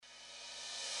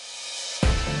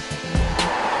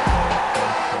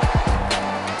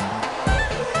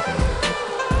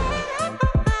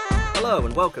Hello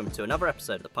and welcome to another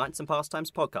episode of the Pints and Pastimes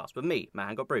podcast with me, Matt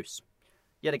Hancock Bruce.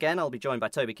 Yet again, I'll be joined by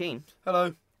Toby Keane.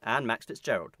 Hello. And Max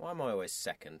Fitzgerald. Why am I always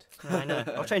second? I know.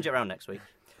 I'll change it around next week.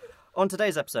 On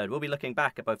today's episode, we'll be looking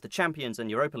back at both the Champions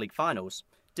and Europa League finals,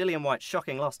 Dillian White's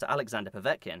shocking loss to Alexander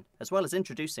Povetkin, as well as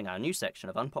introducing our new section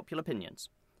of unpopular opinions.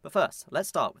 But first, let's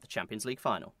start with the Champions League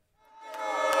final.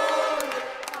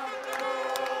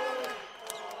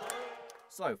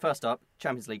 So, first up,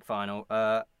 Champions League final.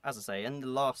 As I say, in the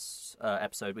last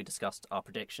episode, we discussed our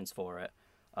predictions for it.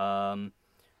 Some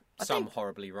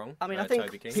horribly wrong. I mean, I think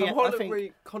Toby King. Some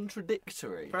horribly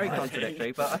contradictory. Very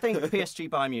contradictory, but I think PSG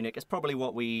Bayern Munich is probably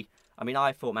what we... I mean,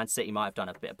 I thought Man City might have done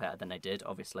a bit better than they did,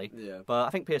 obviously. Yeah. But I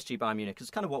think PSG Bayern Munich is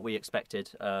kind of what we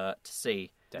expected to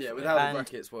see. Definitely. Yeah, with how the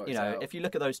brackets work. You know, if you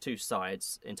look at those two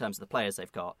sides in terms of the players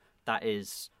they've got, that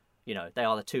is, you know, they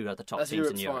are the two of the top that's teams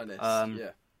Europe's in Europe. finest.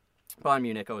 Yeah. Bayern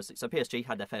Munich, obviously. So PSG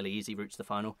had their fairly easy route to the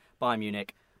final. Bayern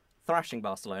Munich thrashing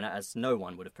Barcelona, as no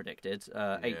one would have predicted,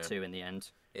 8-2 in the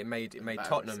end. It made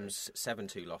Tottenham's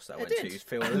 7-2 loss that It went did. to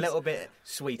feel a little bit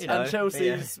sweeter. know, And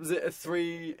Chelsea's, was it a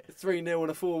 3-0 and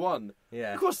a 4-1?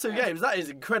 Yeah. Across two games, that is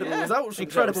incredible results from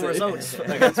Incredible Chelsea. results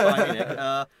against Bayern Munich.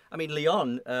 I mean,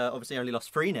 Lyon obviously only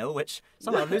lost 3-0, which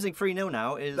somehow losing 3-0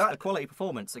 now is a quality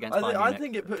performance against Bayern Munich. I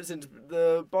think it puts into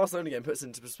the Barcelona game puts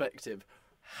into perspective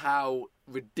how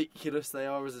ridiculous they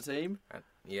are as a team.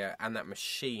 And that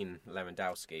machine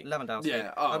Lewandowski.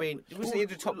 Yeah, I mean, wasn't he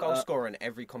the top goal scorer in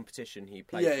every competition he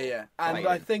played? Yeah. And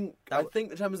I think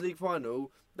the Champions League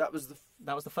final, that was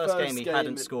the first game he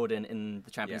hadn't scored in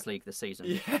the Champions League this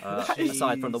season,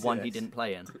 aside from the one he didn't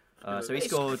play in. So he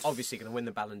scored. Obviously going to win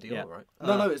the Ballon d'Or, right?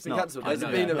 No, it's been cancelled. There's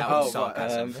been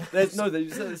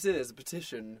there's a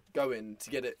petition going to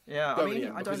get it. Yeah, I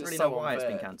mean, I don't really know why it's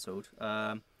been unfair. cancelled.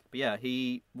 But yeah,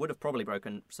 he would have probably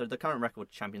broken... So the current record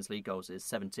for Champions League goals is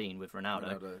 17 with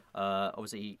Ronaldo.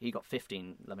 Obviously, he got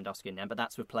 15, Lewandowski, in the end, but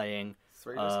that's with playing...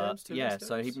 3 less games, 2 less games?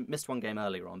 So he missed one game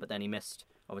earlier on, but then he missed,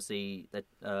 obviously,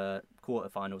 the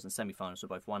quarterfinals and semi-finals were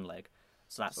both one leg.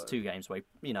 So that's 2 games where,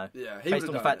 you know, based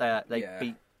on the fact that they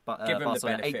beat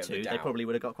Barcelona 8-2, they probably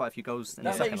would have got quite a few goals in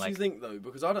the second leg. That makes you think, though,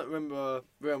 because I don't remember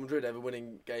Real Madrid ever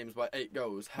winning games by 8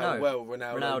 goals, well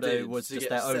Ronaldo did was to just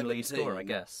get their only 17. scorer, I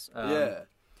guess. Yeah.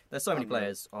 There's so many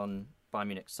players on Bayern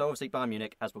Munich. So obviously Bayern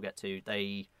Munich, as we'll get to,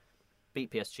 they beat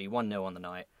PSG 1-0 on the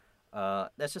night.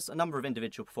 There's just a number of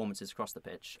individual performances across the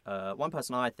pitch. One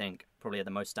person I think probably had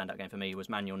the most standout game for me was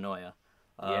Manuel Neuer.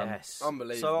 Yes.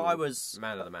 Unbelievable. So I was...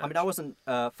 Man of the match. I mean, I wasn't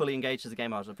fully engaged as the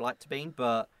game I would have liked to be,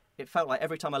 but it felt like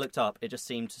every time I looked up, it just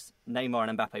seemed Neymar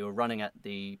and Mbappe were running at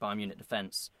the Bayern Munich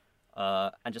defence.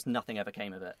 And just nothing ever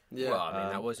came of it. Yeah. Well, I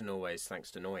mean, that wasn't always thanks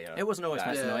to Neuer. It wasn't always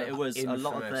thanks to Neuer. It was a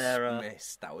lot of their...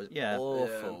 miss. That was Yeah.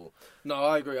 awful. No,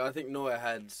 I agree. I think Neuer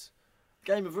had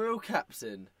game of real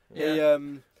captain. Yeah.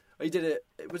 He did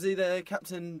it. Was he their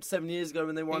captain 7 years ago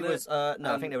when they won it? I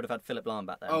think they would have had Philip Lahm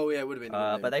back then. Oh yeah, it would have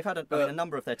been. But they've had a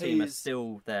number of their team are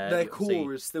still there. Their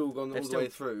core has still gone all the way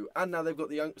through, and now they've got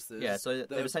the youngsters. Yeah, so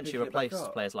they've essentially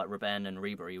replaced players like Robben and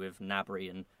Ribery with Gnabry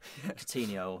and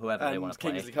Coutinho or whoever they want to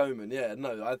play. Kingsley Coman,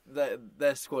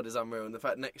 their squad is unreal, and the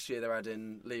fact next year they're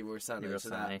adding Leroy Sané to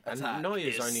that attack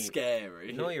is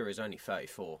scary. Neuer is only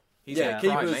 34. He's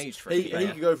prime age for he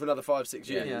could go for another 5-6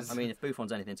 years. Yeah. I mean, if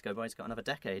Buffon's anything to go by, he's got another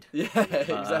decade. Yeah,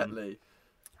 exactly.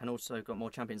 And also got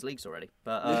more Champions Leagues already.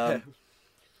 But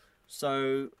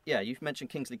So, you've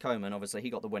mentioned Kingsley Coman. Obviously, he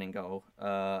got the winning goal.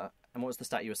 And what was the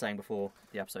stat you were saying before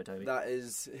the episode, Toby? That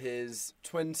is his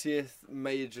 20th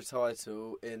major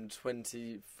title in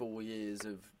 24 years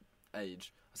of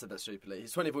age. I said that stupidly.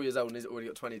 He's 24 years old and he's already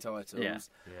got 20 titles.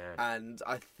 Yeah. And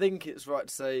I think it's right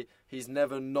to say he's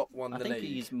never not won the league. I think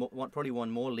he's probably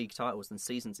won more league titles than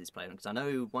seasons he's played. Because I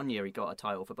know one year he got a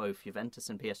title for both Juventus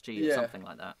and PSG or something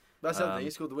like that. That's the other thing. He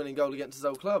scored the winning goal against his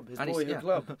old club, his boyhood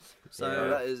club. So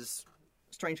that is...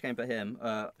 Strange game for him.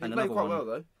 He played quite well,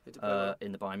 though. He did play well.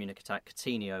 In the Bayern Munich attack.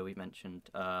 Coutinho, we mentioned.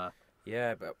 But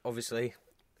obviously...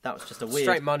 That was just a weird...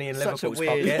 Straight money in Liverpool's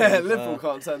pocket. Yeah, Liverpool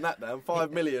can't turn that down.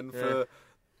 5 million for...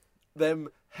 them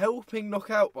helping knock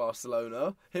out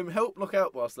Barcelona,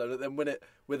 then win it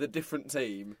with a different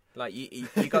team. Like, you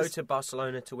go to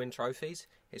Barcelona to win trophies.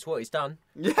 It's what he's done.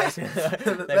 Yeah. they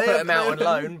put him out on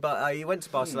loan, but he went to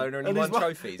Barcelona and he won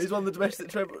trophies. He's won the domestic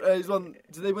treble.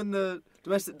 Did they win the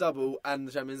domestic double and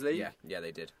the Champions League? Yeah,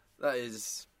 they did. That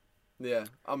is,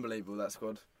 unbelievable, that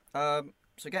squad. So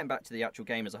getting back to the actual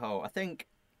game as a whole, I think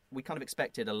we kind of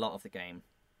expected a lot of the game.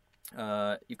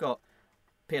 You've got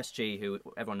PSG, who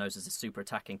everyone knows is a super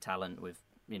attacking talent with,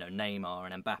 Neymar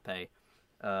and Mbappe.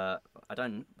 I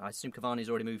assume Cavani's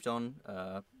already moved on,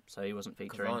 so he wasn't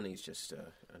featuring. Cavani's just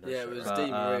it was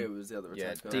Di Maria was the other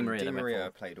attacker. Di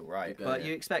Maria played all right. But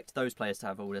you expect those players to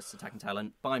have all this attacking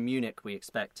talent. Bayern Munich, we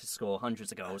expect to score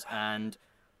hundreds of goals, and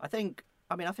I think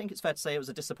it's fair to say it was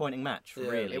a disappointing match.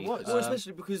 Really, it was. Well,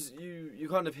 especially because you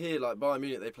kind of hear like Bayern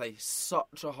Munich, they play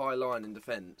such a high line in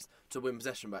defence to win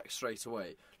possession back straight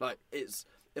away. Like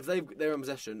if they're in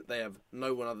possession, they have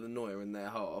no one other than Neuer in their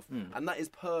half, and that is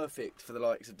perfect for the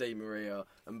likes of Di Maria,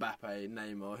 Mbappe,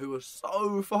 Neymar, who are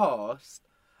so fast.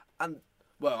 And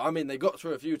well, I mean, they got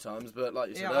through a few times, but like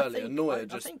you said earlier, Neuer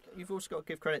I think you've also got to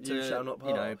give credit to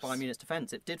Bayern Munich's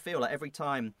defence. It did feel like every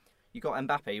time you got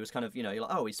Mbappe, he was kind of, you're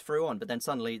like, oh, he's through on, but then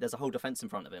suddenly there's a whole defence in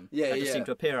front of him. They just seem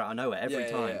to appear out of nowhere every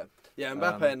time. Yeah,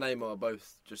 Mbappe and Neymar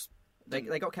both just they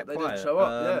got kept they quiet. Didn't show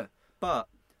up. But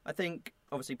I think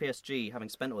obviously PSG, having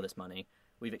spent all this money,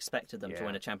 we've expected them to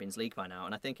win a Champions League by now,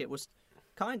 and I think it was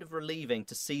kind of relieving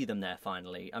to see them there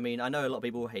finally. I mean, I know a lot of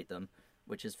people hate them,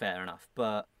 which is fair enough,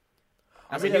 but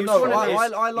I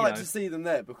like to see them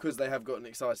there because they have got an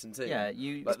exciting team. Yeah,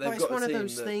 it's one of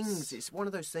those things. It's one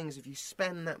of those things. If you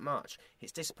spend that much,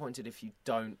 it's disappointed if you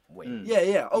don't win.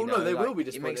 Yeah. Oh no, they will be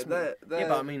disappointed. Yeah,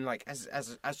 but I mean, like as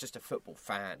just a football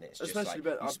fan, it's just like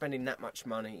you're spending that much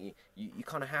money. You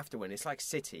kind of have to win. It's like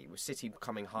City, with City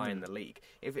coming high in the league.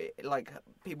 If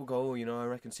people go, I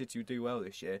reckon City will do well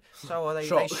this year. So are they?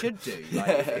 They should do. Like,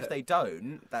 if they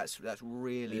don't, that's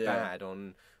really bad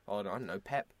on I don't know,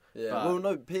 Pep. Yeah, but, well,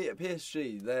 no,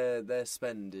 PSG, their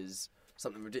spend is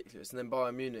something ridiculous, and then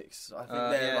Bayern Munich's, I think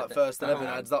their first 11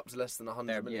 adds up to less than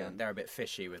 100 million. Yeah, they're a bit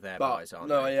fishy with their buys, aren't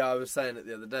they? No, yeah, I was saying it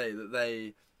the other day that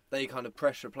they kind of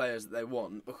pressure players that they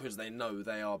want because they know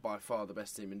they are by far the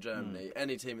best team in Germany.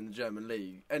 Any team in the German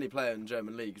league, any player in the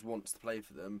German leagues wants to play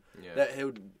for them. Yeah.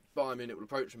 Bayern Munich will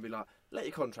approach and be like, let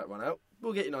your contract run out,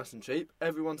 we'll get you nice and cheap,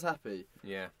 everyone's happy.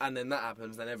 Yeah. And then that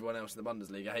happens, then everyone else in the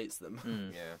Bundesliga hates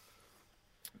them. Yeah.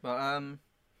 But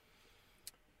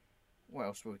what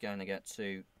else were we going to get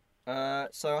to?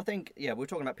 So I think we're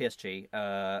talking about PSG.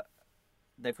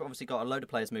 They've obviously got a load of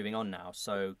players moving on now.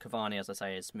 So Cavani, as I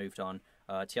say, has moved on.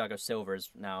 Thiago Silva is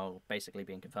now basically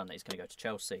being confirmed that he's going to go to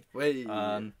Chelsea.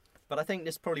 But I think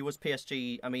this probably was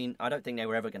PSG. I mean, I don't think they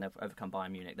were ever going to overcome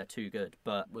Bayern Munich. They're too good.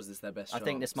 But was this their best chance? I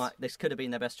think this could have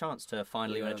been their best chance to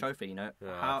finally win a trophy. Neymar.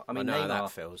 How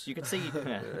that feels. You could see,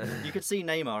 you could see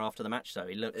Neymar after the match. Though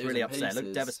he looked really upset,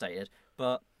 looked devastated.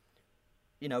 But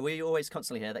we always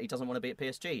constantly hear that he doesn't want to be at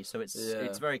PSG. So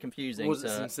it's very confusing. Was it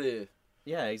sincere?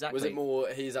 Yeah, exactly. Was it more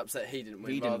he's upset he didn't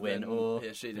win? He didn't win, or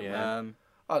PSG didn't win.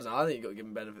 I don't know. I think you've got to give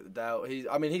him benefit of the doubt.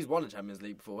 He's won a Champions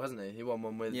League before, hasn't he? He won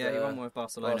one with he won one with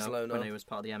Barcelona when he was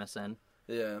part of the MSN.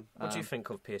 Yeah. What do you think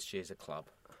of PSG as a club?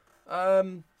 What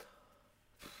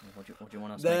do you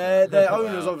want us to their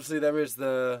owners, obviously, there is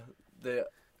the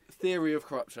theory of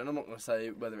corruption. I'm not going to say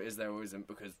whether it is there or isn't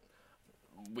because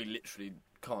we literally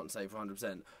can't say for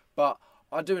 100%. But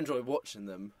I do enjoy watching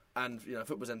them, and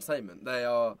football's entertainment. They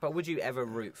are. But would you ever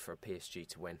root for PSG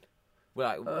to win?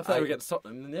 Well, if they were against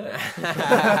Tottenham, then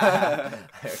yeah.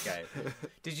 Okay.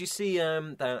 Did you see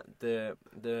that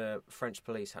the French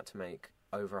police had to make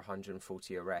over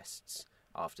 140 arrests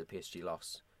after the PSG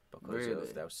loss because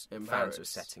of those fans were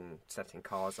setting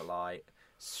cars alight,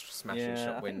 smashing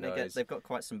shop windows? They've got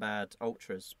quite some bad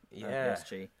ultras at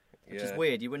PSG. Which is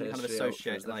weird. You wouldn't kind of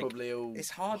associate it's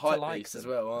hard to like them as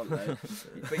well, aren't they?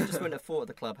 But you just wouldn't have thought of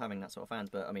the club having that sort of fans.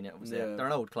 But I mean, they're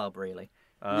an old club, really.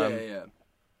 Yeah.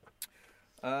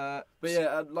 But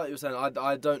yeah, like you were saying,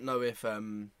 I don't know if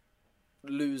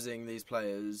losing these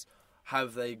players,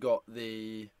 have they got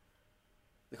the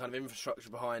kind of infrastructure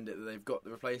behind it that they've got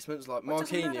the replacements? Like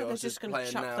Marquinhos is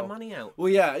playing now. Chuck the money out. Well,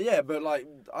 yeah, but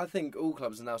I think all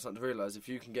clubs are now starting to realise if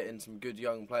you can get in some good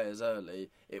young players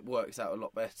early, it works out a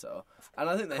lot better. And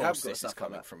I think they have got stuff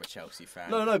coming like that. From a Chelsea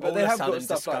fan. No, but they have got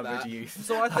stuff like that. Youth.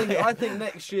 So I think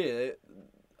next year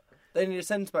they need a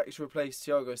centre-back to replace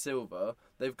Thiago Silva.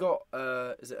 They've got,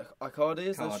 is it Icardi,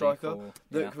 is the striker?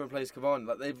 That can replace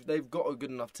Cavani. They've got a good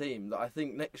enough team that I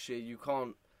think next year you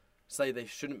can't say they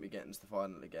shouldn't be getting to the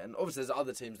final again. Obviously, there's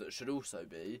other teams that should also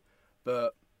be,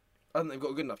 but I think they've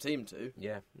got a good enough team to.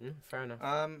 Yeah, fair enough.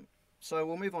 So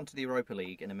we'll move on to the Europa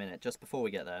League in a minute. Just before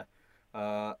we get there,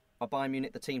 are Bayern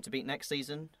Munich the team to beat next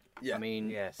season? Yeah. I mean,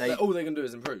 yes. All they can do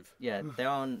is improve. Yeah, they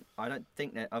aren't. I don't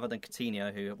think that other than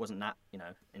Coutinho, who wasn't that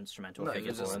instrumental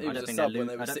figure for them. I don't think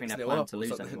they're planning to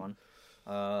lose anyone.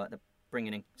 They're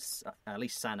bringing in at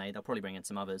least Sané. They'll probably bring in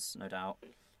some others, no doubt.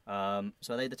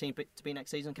 So are they the team to be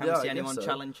next season? Can we see anyone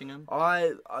challenging them?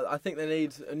 I think they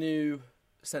need a new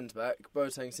centre-back.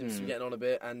 Boateng seems to be getting on a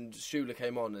bit, and Schüller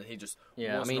came on, and he just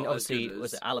obviously,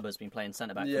 Alaba's been playing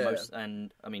centre-back for most,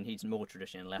 and, I mean, he's more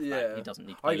traditionally left-back. He doesn't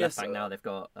need to play left-back now. They've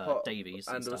got Davies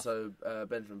and also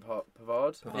Benjamin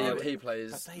Pavard. He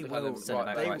plays... They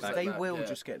will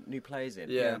just get new players in.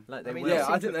 Yeah,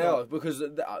 I think they are, because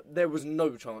there was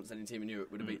no chance any team in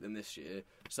Europe would have beat them this year.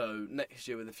 So next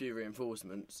year, with a few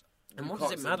reinforcements... And what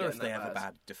does it matter if they have a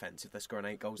bad defence if they're scoring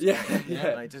 8 goals? You can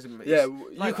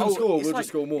score. We'll just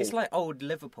score more. It's like old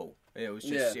Liverpool. It was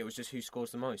just who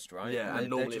scores the most, right? Yeah, and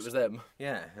normally it was them.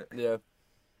 Yeah.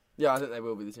 I think they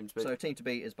will be the team to beat. So team to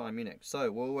beat is Bayern Munich.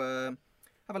 So we'll have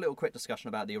a little quick discussion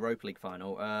about the Europa League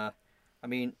final. I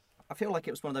mean, I feel like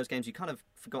it was one of those games you kind of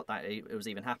forgot that it was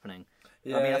even happening.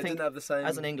 Yeah, I mean, I think didn't have the same.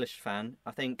 As an English fan,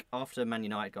 I think after Man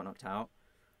United got knocked out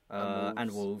and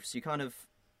Wolves, you kind of.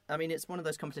 I mean, it's one of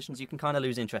those competitions you can kind of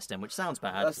lose interest in, which sounds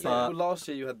bad. Last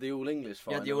year you had the All-English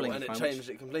final, and it changed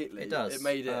it completely. It does. It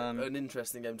made it an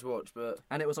interesting game to watch.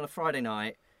 And it was on a Friday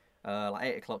night, like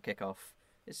 8 o'clock kickoff.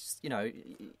 It's just, I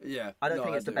don't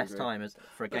think it's the best time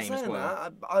for a game as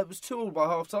well. I was 2-2 by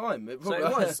half time. It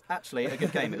was actually a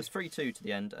good game. It was 3-2 to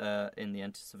the end, in the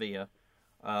end to Sevilla.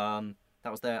 That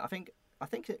was their, I think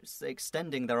it's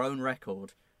extending their own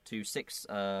record to 6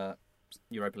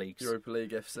 Europa Leagues. Europa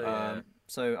League FC,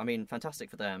 So, I mean, fantastic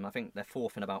for them. I think they're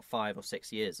 4th in about 5 or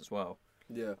 6 years as well.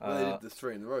 Yeah, they did the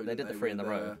 3 in a row. They did the 3 in a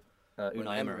row.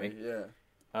 Unai Emery.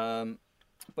 Yeah.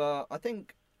 But I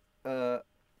think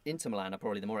Inter Milan are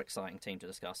probably the more exciting team to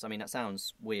discuss. I mean, that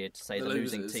sounds weird to say the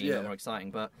losing team are more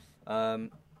exciting, but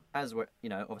as we're,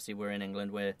 obviously we're in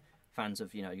England, we're fans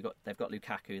of, they've got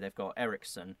Lukaku, they've got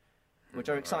Eriksen, which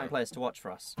are exciting players to watch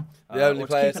for us. The only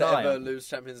players to ever lose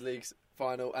Champions League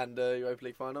final and Europa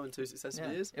League final in 2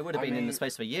 successive years. It would have been in the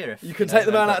space of a year. If you can take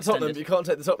the man out of Tottenham, but you can't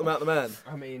take the Tottenham out of the man.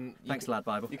 I mean, thanks, lad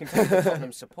Bible. You can take the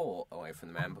Tottenham support away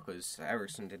from the man because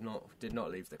Eriksen did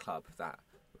not leave the club that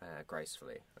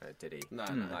gracefully, did he? No.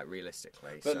 Like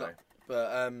realistically.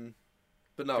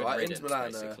 But no, Inter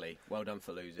Milan. Basically, well done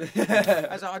for losing.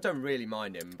 I don't really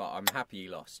mind him, but I'm happy he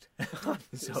lost.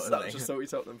 Such a salty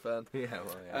Tottenham fan.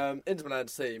 Yeah. Inter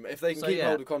Milan's team, if they can keep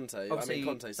hold of Conte,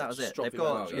 Conte's that was it. They've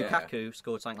got Lukaku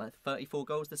scored something like 34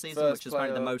 goals this season, which is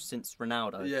apparently the most since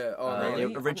Ronaldo. Yeah,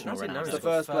 the original Ronaldo. The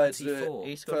first player to do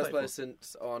it. First player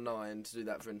since R9 to do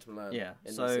that for Inter Milan. Yeah,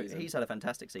 so he's had a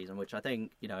fantastic season, which I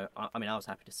think I was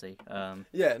happy to see.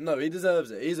 He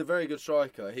deserves it. He's a very good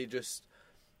striker.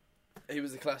 He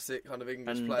was the classic kind of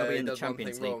English player. They'll be in the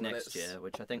Champions League next year,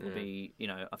 which I think will be,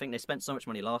 I think they spent so much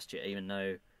money last year, even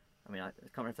though, I can't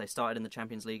remember if they started in the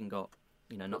Champions League and got,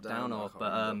 knocked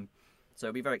down so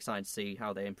it'll be very exciting to see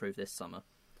how they improve this summer.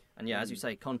 And as you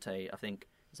say, Conte, I think,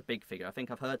 is a big figure. I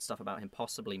think I've heard stuff about him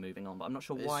possibly moving on, but I'm not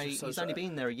sure why. He's only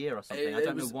been there a year or something. I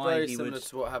don't know why he would. Similar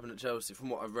to what happened at Chelsea, from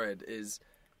what I've read, is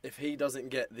if he doesn't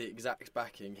get the exact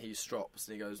backing, he strops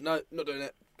and he goes, no, not doing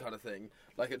it, kind of thing.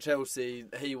 Like at Chelsea,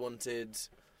 he wanted,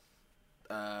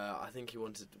 I think he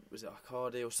wanted, was it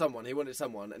Icardi or someone? He wanted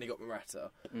someone and he got Morata.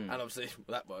 And obviously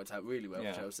that worked out really well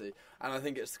for Chelsea. And I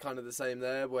think it's kind of the same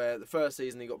there, where the first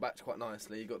season he got backed quite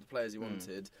nicely, he got the players he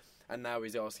wanted, and now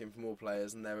he's asking for more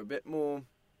players and they're a bit more...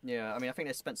 Yeah, I mean, I think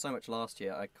they spent so much last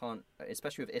year, I can't,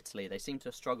 especially with Italy, they seem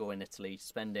to struggle in Italy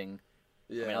spending...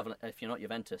 Yeah. I mean, if you're not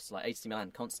Juventus, like AC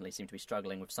Milan constantly seem to be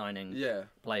struggling with signing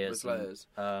players.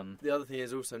 The other thing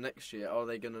is also next year, are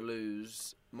they going to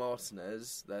lose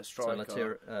Martinez, their striker?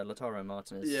 So Lautaro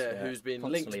Martinez. Who's been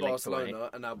linked to Barcelona,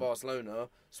 and now Barcelona,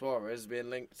 Suarez is being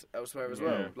linked elsewhere as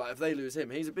well. Like, if they lose him,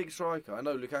 he's a big striker. I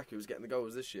know Lukaku was getting the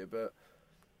goals this year, but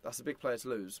that's a big player to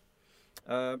lose.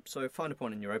 So, final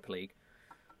point in Europa League.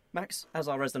 Max, as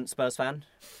our resident Spurs fan...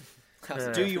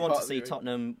 do you want to see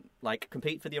Tottenham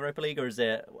compete for the Europa League, or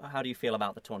how do you feel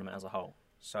about the tournament as a whole?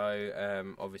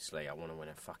 So obviously I want to win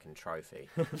a fucking trophy,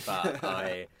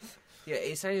 but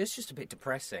it's just a bit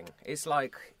depressing. It's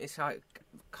like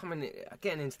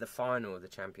getting into the final of the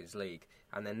Champions League,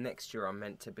 and then next year I'm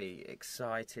meant to be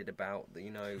excited about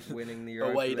winning the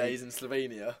Europa away League. Days in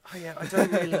Slovenia. Oh, yeah, I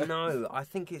don't really know. I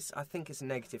think it's a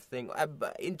negative thing.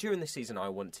 But during the season, I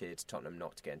wanted Tottenham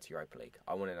not to get into Europa League.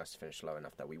 I wanted us to finish low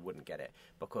enough that we wouldn't get it,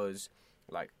 because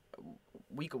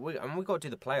we got to do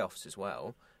the playoffs as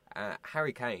well.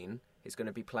 Harry Kane is going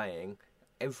to be playing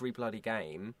every bloody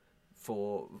game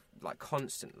for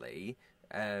constantly.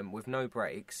 With no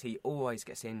breaks, he always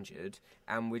gets injured,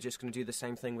 and we're just going to do the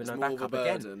same thing with no backup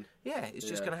again. Yeah, it's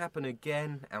just going to happen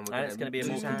again, and it's going to be a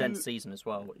more condensed season as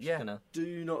well. Do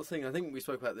you not think? I think we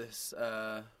spoke about this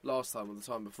last time or the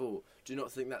time before. Do you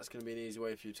not think that's going to be an easy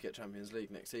way for you to get Champions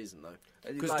League next season, though?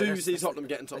 Because you see Tottenham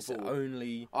getting top four?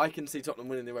 I can see Tottenham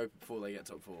winning the Europa before they get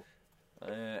top four.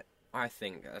 I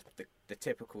think the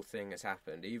typical thing has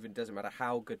happened. It even doesn't matter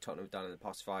how good Tottenham have done in the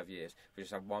past 5 years. We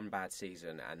just have one bad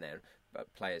season, and then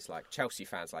players like Chelsea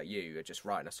fans like you are just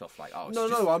writing us off like, oh,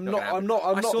 I'm not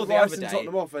writing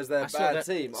Tottenham off as their bad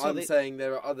team. I'm saying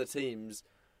there are other teams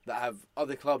that have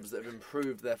other clubs that have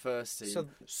improved their first team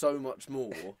so much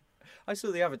more. I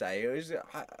saw the other day, it was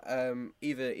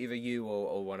either you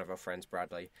or one of our friends,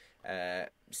 Bradley,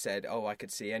 said, oh, I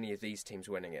could see any of these teams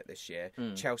winning it this year.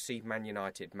 Chelsea, Man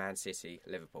United, Man City,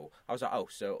 Liverpool. I was like, oh,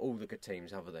 so all the good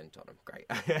teams other than Tottenham. Great.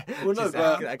 Well, no,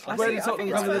 but when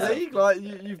Tottenham come in the league, like,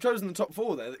 you've chosen the top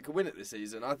 4 there that could win it this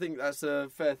season. I think that's a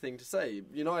fair thing to say.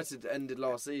 United ended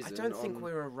last season. I don't think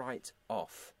we were right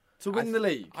off. To win the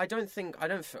league, I don't think we're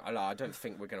going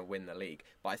to win the league.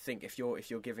 But I think if you're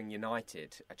giving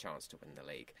United a chance to win the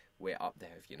league, we're up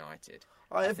there with United.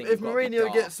 If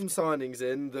Mourinho gets some signings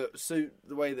in that suit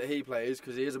the way that he plays,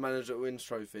 because he is a manager that wins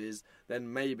trophies,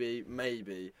 then maybe.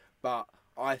 But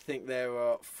I think there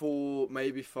are 4,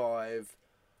 maybe 5.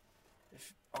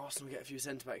 If Arsenal get a few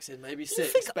centre-backs in, maybe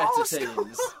 6 better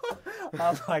teams.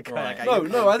 Oh my God. Right.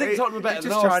 No, I think Tottenham are better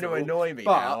than Arsenal. You're just trying to annoy me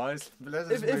now. If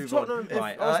Tottenham...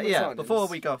 Right, before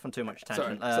we go off on too much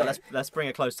tangent, let's bring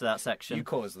it close to that section. You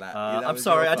caused that. I'm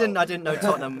sorry, I didn't know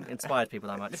Tottenham inspired people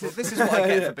that much. This is what I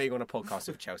get for being on a podcast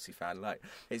with a Chelsea fan. Like,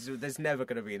 there's never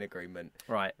going to be an agreement.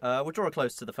 Right, we'll draw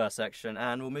close to the first section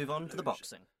and we'll move on to the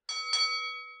boxing.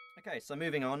 Okay, so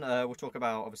moving on, we'll talk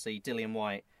about, obviously, Dillian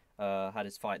Whyte had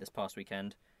his fight this past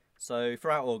weekend. So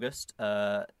throughout August,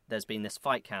 there's been this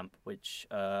fight camp, which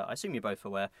I assume you're both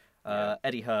aware.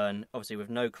 Eddie Hearn, obviously with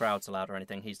no crowds allowed or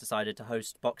anything, he's decided to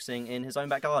host boxing in his own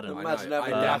back garden. Imagine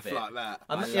having a gaff like that.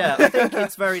 I think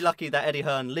it's very lucky that Eddie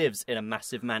Hearn lives in a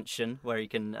massive mansion where he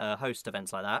can host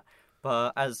events like that.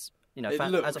 But as you know,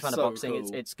 as a fan of boxing,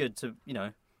 cool. it's good to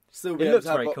still be it able looks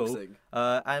to have very boxing.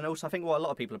 Cool. And also, I think what a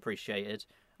lot of people appreciated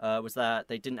was that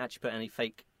they didn't actually put any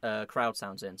fake crowd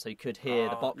sounds in, so you could hear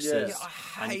the boxers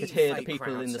and you could hear the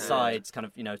people in the sides, kind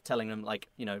of telling them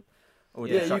all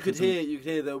the you could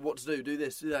hear the what to do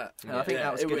this, do that. I think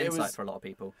that was good insight for a lot of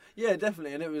people. Yeah,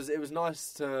 definitely, and it was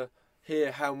nice to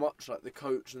hear how much the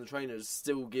coach and the trainers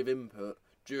still give input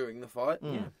during the fight.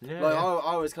 I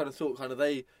always kind of thought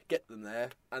they get them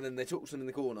there and then they talk to them in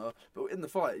the corner, but in the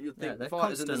fight you'd think the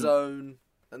fight is in the zone.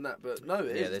 And that, but no,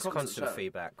 there's constant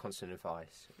feedback, constant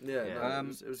advice.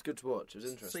 It was good to watch. It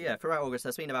was interesting. So throughout August,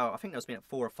 there's been 4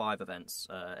 or 5 events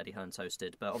Eddie Hearn's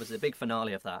hosted, but obviously the big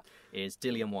finale of that is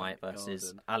Dillian Whyte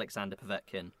versus Alexander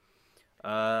Povetkin.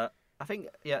 I think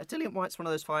Dillian Whyte's one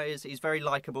of those fighters. He's very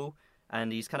likeable,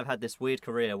 and he's kind of had this weird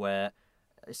career where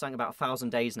it's something about 1,000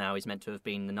 days now. He's meant to have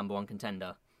been the number 1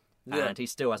 contender. And he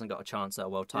still hasn't got a chance at a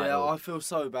world title. Yeah, I feel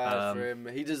so bad for him.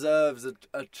 He deserves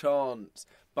a chance.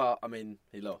 But, I mean,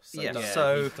 he lost.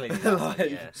 So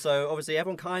obviously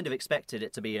everyone kind of expected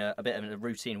it to be a bit of a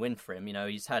routine win for him.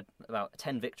 He's had about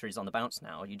 10 victories on the bounce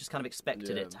now. You just kind of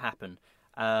expected it to happen.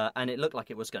 And it looked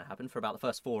like it was going to happen for about the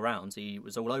first 4 rounds. He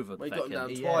was all over Povetkin. He got him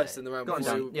down twice in the round before he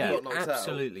got knocked out.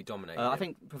 Absolutely dominated. I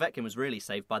think Povetkin was really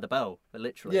saved by the bell,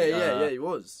 literally. Yeah, he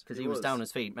was. Because he was down on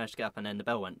his feet, managed to get up, and then the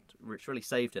bell went, which really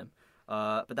saved him.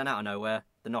 But then out of nowhere,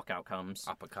 the knockout comes.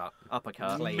 Uppercut.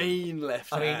 Mean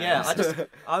left hand. I mean,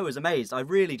 I was amazed. I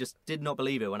really just did not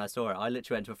believe it when I saw it. I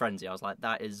literally went to a frenzy. I was like,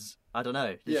 that is, I don't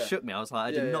know. It shook me. I was like,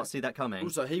 I did not see that coming.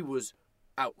 Also, he was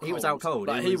out cold. He was out cold.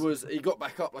 He got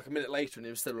back up a minute later and he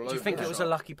was still all over. Do you think it was a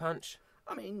lucky punch?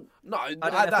 I mean, no, at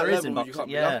that level, you can't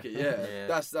be lucky.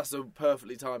 That's a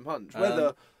perfectly timed punch.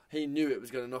 Whether he knew it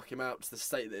was going to knock him out to the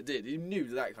state that it did. He knew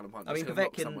that kind of punch. I mean,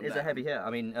 Povetkin is a heavy hitter. I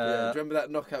mean, do you remember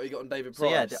that knockout he got on David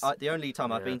Price? So the only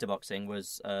time I've been to boxing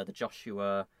was the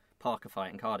Joshua Parker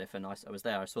fight in Cardiff, and I was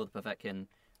there. I saw the Povetkin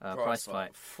Price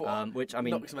fight, which, I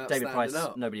mean, David Price,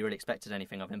 nobody really expected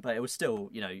anything of him, but it was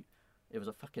still, it was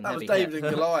a fucking heavy hit. That was David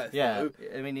and Goliath.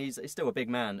 I mean, he's still a big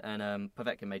man, and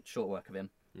Povetkin made short work of him.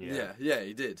 Yeah,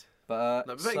 he did. But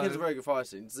Povetkin's a very good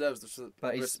fighter. He deserves the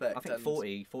respect. I think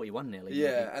 41 nearly.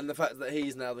 Yeah, and the fact that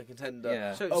he's now the contender.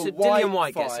 Yeah. So Dillian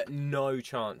Whyte gets no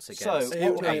chance against. So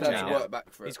he'll have to work back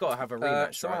for it. He's got to have a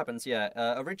rematch. So what happens?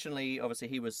 Originally, obviously,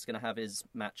 he was going to have his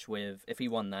match with. If he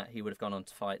won that, he would have gone on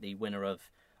to fight the winner of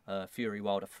Fury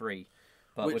Wilder 3.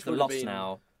 But with the loss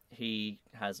now, he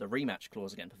has a rematch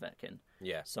clause against Povetkin.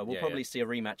 Yeah. So we'll probably see a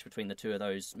rematch between the two of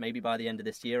those, maybe by the end of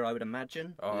this year, I would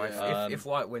imagine. If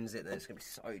Whyte wins it, then it's going to be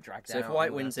so dragged out. So if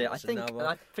Whyte wins it, I think if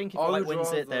Whyte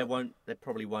wins it, they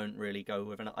probably won't really go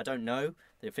with I don't know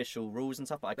the official rules and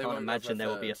stuff, but I can't imagine there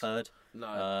will be a third.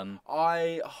 No.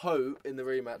 I hope in the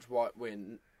rematch Whyte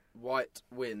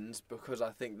wins, because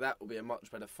I think that will be a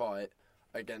much better fight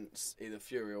against either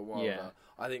Fury or Wilder.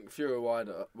 I think Fury or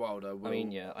Wilder will... I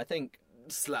mean, I think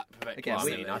slap Povetkin.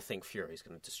 Again, I think Fury's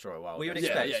going to destroy Wilder. We would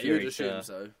expect you Fury would assume to,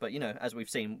 so. But, as we've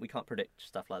seen, we can't predict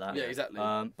stuff like that. Yeah, exactly.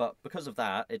 But because of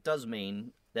that, it does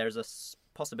mean there's a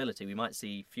possibility we might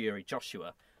see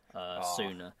Fury-Joshua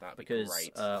sooner. That'd be because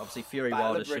great. Obviously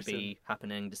Fury-Wilder should be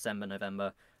happening December,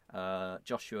 November.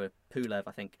 Joshua-Pulev,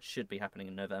 I think, should be happening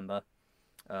in November.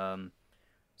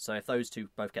 So if those two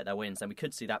both get their wins, then we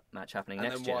could see that match happening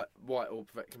next year. And then White or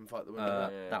Povetkin fight the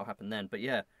winner. That'll happen then. But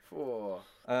yeah,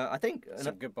 I I think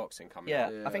some good boxing coming.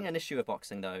 Yeah, I think an issue of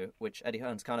boxing though, which Eddie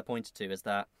Hearn's kind of pointed to, is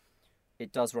that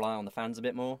it does rely on the fans a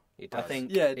bit more. It does. I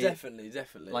think. Definitely.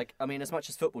 Like, I mean, as much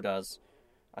as football does,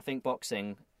 I think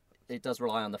boxing, it does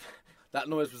rely on the. That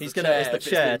noise was He's the gonna. chair. It's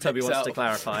the chair. Toby wants to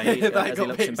clarify. That as he got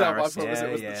looks picked up. I embarrassed. promise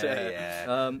it was the chair.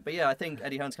 Yeah. But yeah, I think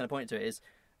Eddie Hearn's kind of pointed to it is,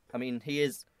 I mean, he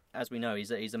is, as we know,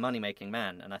 he's a money-making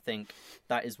man, and I think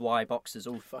that is why boxers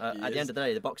all. At the end of the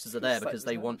day, the boxers are there because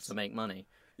they want to make money.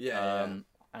 Yeah.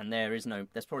 And there's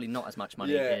probably not as much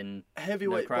money in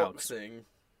heavyweight crowds. boxing.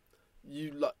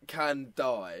 You can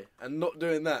die, and not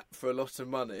doing that for a lot of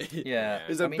money. Yeah,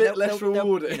 is a bit less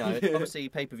rewarding. Obviously,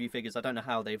 pay-per-view figures. I don't know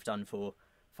how they've done for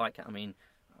Fight Camp. I mean,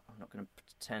 I'm not going to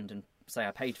pretend and say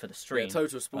I paid for the stream. Yeah,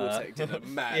 Total Sport Tech did a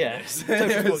madness. Yeah,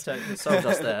 Total Sport Tech sold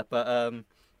us there, but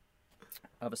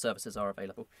other services are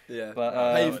available. Yeah,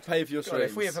 but pay for your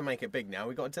streams. If we ever make it big now,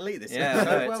 we've got to delete this. Yeah,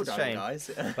 no, well it's a done, shame. guys.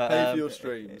 But, pay for your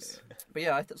streams. But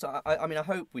yeah, I mean, I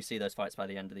hope we see those fights by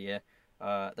the end of the year.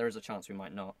 There is a chance we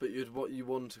might not. But you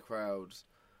want a crowd,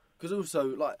 because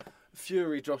also like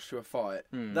Fury Joshua fight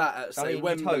that at say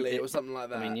Wembley or something like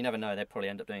that. I mean, you never know. They'd probably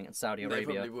end up doing it in Saudi Arabia.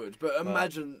 They probably would. But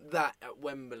imagine that at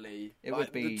Wembley. It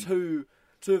would be the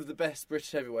two of the best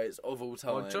British heavyweights of all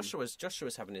time. Well,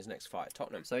 Joshua's having his next fight at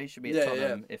Tottenham, so he should be at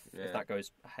Tottenham if that goes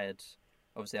ahead.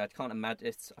 Obviously, I can't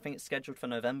imagine. I think it's scheduled for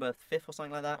November 5th or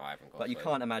something like that. I haven't got but you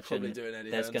can't imagine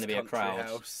there's going to be a crowd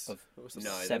of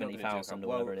 70,000 or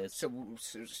whatever it is.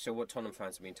 So what Tottenham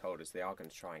fans have been told is they are going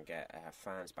to try and get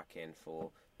fans back in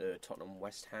for the Tottenham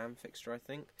West Ham fixture, I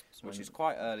think, which is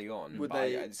quite early on.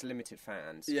 It's limited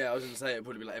fans. Yeah, I was going to say it'd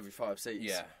probably be like every 5 seats.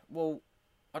 Yeah. Well,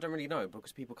 I don't really know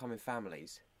because people come in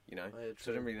families.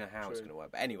 So I don't really know how it's going to work.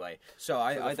 But anyway, so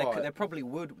there probably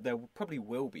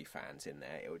will be fans in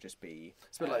there. It will just be.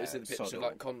 It's a bit like you see the picture of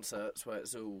like concerts where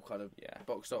it's all kind of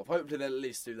boxed off. Hopefully they'll at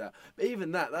least do that. But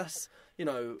even that's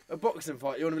a boxing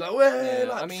fight. You want to be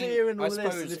like, cheering all I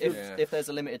this. Suppose if there's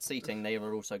a limited seating, they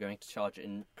are also going to charge it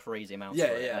in crazy amounts.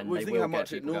 Yeah. And we think how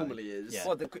much it normally is. Yeah.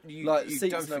 Well, you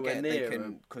don't forget they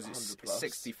can, because it's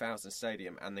 60,000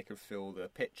 stadium and they can fill the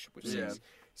pitch, which is.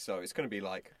 So it's going to be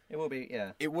like... It will be,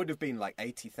 yeah. It would have been like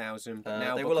 80,000, but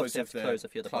now they will obviously have to close a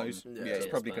few of the bottom. Yeah, it's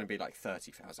probably going to be like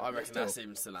 30,000. I reckon that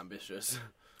seems still ambitious.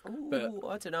 But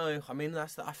I don't know. I mean, I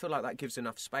feel like that gives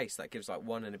enough space. That gives like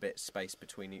 1 and a bit space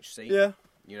between each seat. Yeah.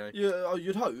 Yeah,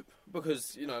 you'd hope,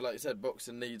 because, like you said,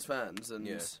 boxing needs fans. And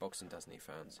boxing does need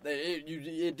fans.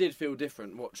 It did feel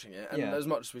different watching it, and as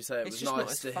much as we say it was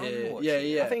nice to hear.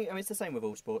 Yeah. I think it's the same with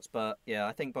all sports, but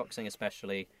I think boxing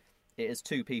especially, it is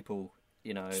two people...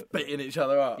 spitting each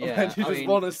other up. Yeah, and you just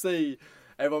want to see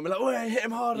everyone be like, "Wait, hit him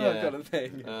harder," kind of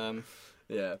thing.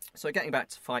 So getting back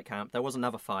to Fight Camp, there was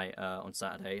another fight on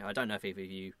Saturday. I don't know if either of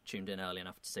you tuned in early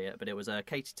enough to see it, but it was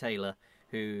Katie Taylor,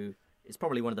 who is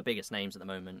probably one of the biggest names at the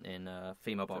moment in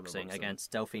female boxing,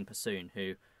 against Delphine Persoon,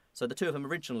 who... So the two of them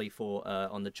originally fought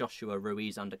on the Joshua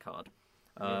Ruiz undercard.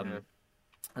 And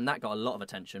that got a lot of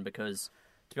attention because,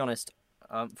 to be honest...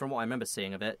 from what I remember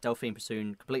seeing of it, Delphine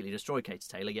Persoon completely destroyed Katie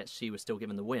Taylor, yet she was still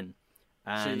given the win.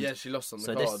 And she lost on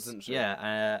the cards, didn't she?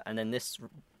 Yeah, and then this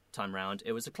time round,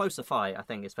 it was a closer fight, I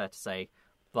think it's fair to say.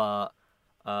 But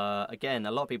again,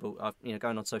 a lot of people,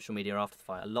 going on social media after the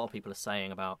fight, a lot of people are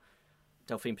saying about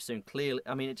Delphine Persoon clearly...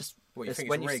 I mean, it just... What, you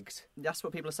think it's rigged? That's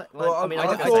what people are saying. Well,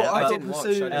 I didn't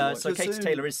watch. So Katie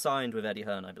Taylor is signed with Eddie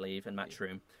Hearn, I believe, in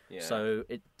Matchroom. Yeah. So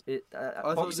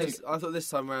I thought this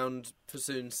time round,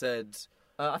 Persoon said...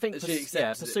 I think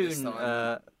Persoon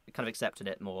kind of accepted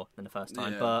it more than the first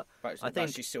time, but I think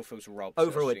she still feels robbed.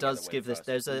 Overall, it does give this.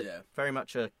 There's very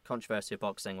much a controversy of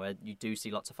boxing where you do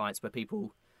see lots of fights where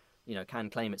people,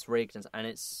 can claim it's rigged, and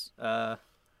it's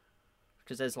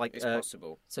because there's like it's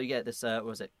possible. So you get this. What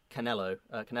was it? Canelo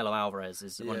Alvarez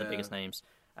is one of the biggest names,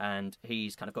 and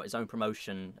he's kind of got his own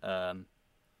promotion.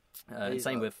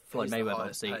 Same with Floyd Mayweather,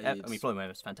 obviously. I mean, Floyd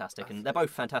Mayweather's fantastic, and they're both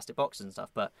fantastic boxers and stuff.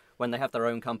 But when they have their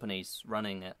own companies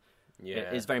running it,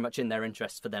 it is very much in their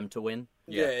interest for them to win.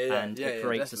 And it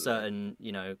creates a certain,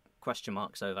 question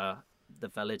marks over the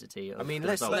validity of. I mean, the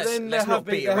let's not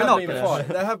be.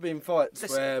 There have been fights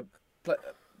where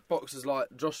boxers like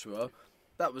Joshua.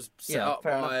 That was set up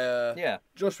by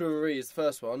Joshua Ruiz, the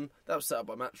first one. That was set up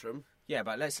by Matchroom. Yeah,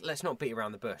 but let's not beat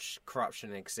around the bush.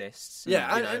 Corruption exists.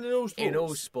 Yeah, and in all sports. In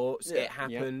all sports, it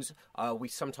happens. Yeah. We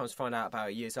sometimes find out about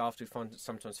it years after. We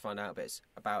sometimes find out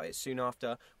about it soon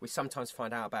after. We sometimes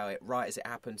find out about it right as it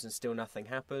happens, and still nothing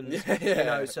happens.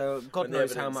 Yeah. So God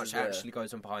knows how much actually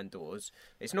goes on behind doors.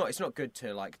 It's not good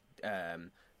to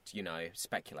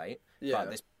speculate. Yeah.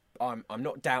 But I'm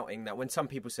not doubting that when some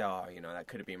people say, that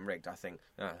could have been rigged. I think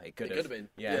it could have been.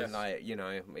 Yeah,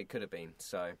 it could have been.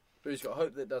 So. But he's got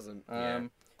hope that it doesn't.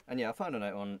 And I found a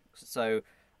note on. So,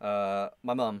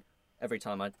 my mum, every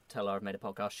time I tell her I've made a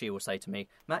podcast, she will say to me,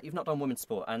 "Matt, you've not done women's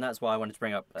sport," and that's why I wanted to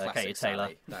bring up Katie Taylor.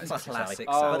 That is classic.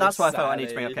 But that's why I felt I need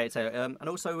to bring up Katie Taylor, and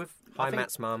also with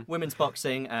Matt's mum, women's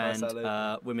boxing and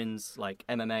women's like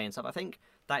MMA and stuff. I think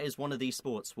that is one of these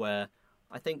sports where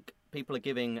I think people are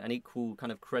giving an equal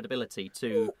kind of credibility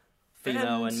to.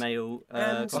 Female and male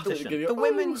competition. The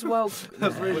Women's World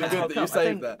That's really good that you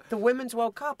saved that. The Women's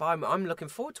World Cup, I'm looking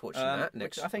forward to watching that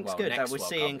next. I think it's good that we're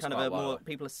seeing kind of more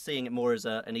people are seeing it more as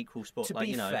an equal sport. To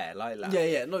be fair,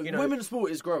 women's sport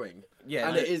is growing. Yeah,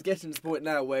 and it is getting to the point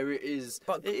now where it is.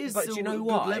 But it is but still do you know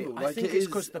what? Level. I think it's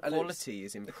because the quality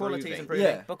is improving. The quality is improving.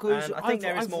 Yeah, because I think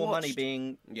there is more money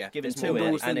being given to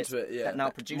it, and it's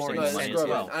now producing more money as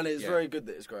well. And it's very good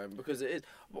that it's growing because it is.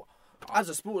 As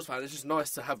a sports fan, it's just nice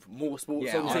to have more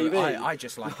sports on TV. I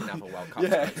just like another World Cup.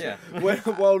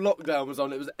 While lockdown was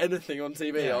on, it was anything on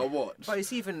TV I'll watch. But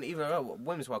it's even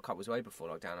Women's World Cup was way before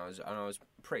lockdown. I was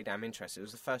pretty damn interested. It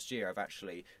was the first year I've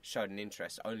actually showed an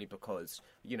interest, only because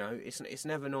it's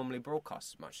never normally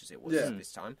broadcast as much as it was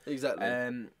this time. Exactly.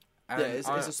 It's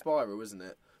a spiral, isn't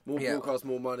it? More broadcast,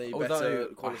 more money, better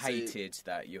quality. I hated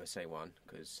that USA won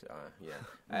because,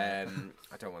 I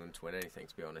don't want them to win anything,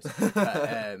 to be honest.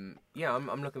 But,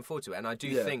 I'm looking forward to it, and I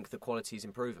do think the quality is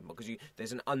improving because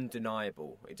there's an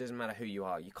undeniable. It doesn't matter who you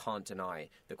are, you can't deny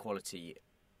the quality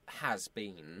has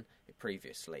been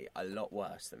previously a lot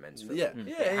worse than men's football.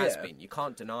 It has been. You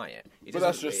can't deny it. But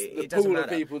that's just the pool of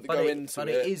people that go into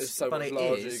it is so much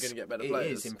larger. You're going to get better players.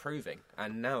 It is improving,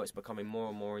 and now it's becoming more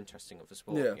and more interesting of the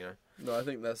sport. Yeah. No, I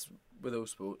think that's with all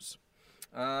sports.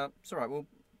 It's all right. We'll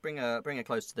bring a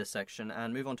close to this section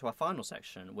and move on to our final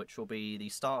section, which will be the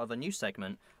start of a new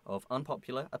segment of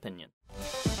Unpopular Opinion.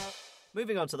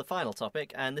 Moving on to the final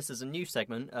topic, and this is a new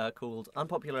segment called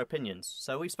Unpopular Opinions.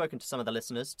 So we've spoken to some of the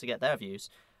listeners to get their views,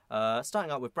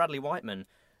 starting out with Bradley Whiteman,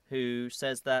 who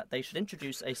says that they should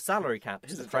introduce a salary cap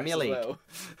to the Premier League.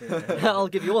 I'll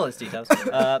give you all his details.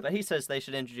 But he says they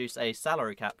should introduce a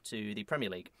salary cap to the Premier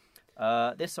League.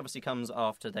 This obviously comes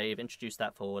after they've introduced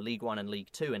that for League One and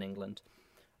League Two in England.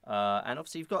 And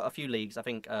obviously you've got a few leagues. I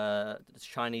think the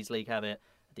Chinese League have it,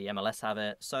 the MLS have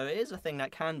it. So it is a thing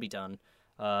that can be done.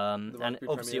 And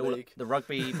obviously the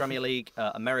Rugby Premier League,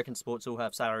 American sports all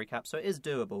have salary caps, so it is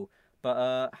doable.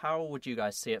 But how would you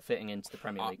guys see it fitting into the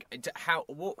Premier League?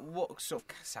 What sort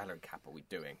of salary cap are we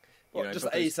doing? Just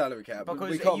a salary cap.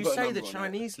 Because you say the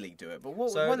Chinese League do it, but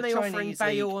when they offering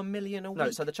Bale $1 million a week? No,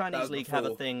 so the Chinese League have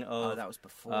a thing of... that was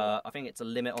before. I think it's a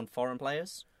limit on foreign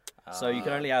players. So you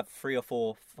can only have 3 or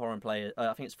 4 foreign players.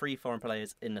 I think it's 3 foreign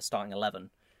players in the starting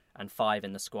 11 and 5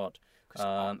 in the squad.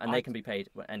 And they can be paid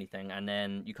anything, and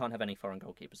then you can't have any foreign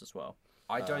goalkeepers as well.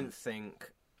 I don't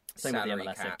think same with the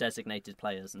MLS, cap, designated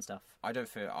players and stuff. I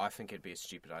think it'd be a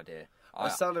stupid idea. A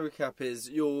salary cap is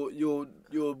you're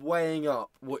weighing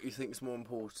up what you think is more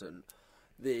important,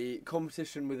 the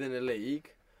competition within a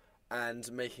league, and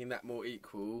making that more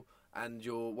equal, and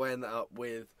you're weighing that up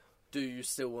with, do you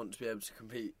still want to be able to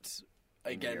compete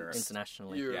against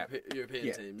internationally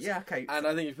European teams? Yeah, okay. And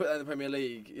I think if you put that in the Premier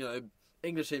League,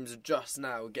 English teams are just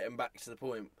now getting back to the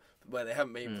point where they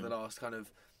haven't been for the last kind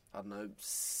of,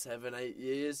 7-8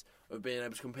 years of being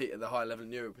able to compete at the high level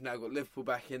in Europe. You've now got Liverpool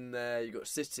back in there, you've got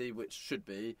City, which should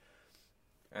be.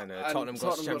 And Tottenham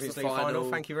got the Champions League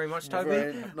final. Thank you very much,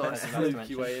 Toby. Nice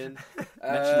fluky way in.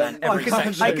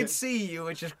 I could see you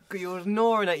were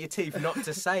gnawing at your teeth not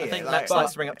to say it. I think Max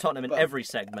likes to bring up Tottenham in every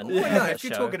segment. If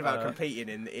you're talking about competing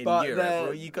in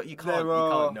Europe, you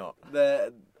can't not.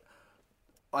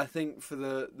 I think for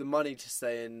the money to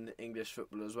stay in English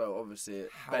football as well, obviously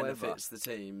it benefits the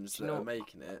teams that are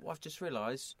making it. Well, I've just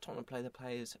realised Tottenham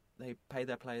they pay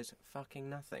their players fucking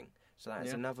nothing. So that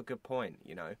is another good point,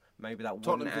 Maybe that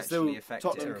wouldn't actually affect it.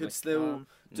 Tottenham could still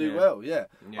do well, yeah.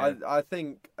 I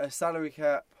think a salary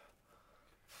cap...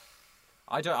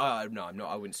 I'm not.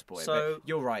 I wouldn't support it. But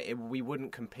you're right. We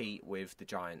wouldn't compete with the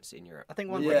giants in Europe. I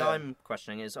think one thing I'm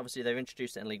questioning is, obviously they've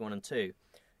introduced it in League 1 and 2.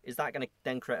 Is that going to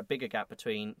then create a bigger gap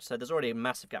between... So there's already a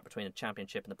massive gap between the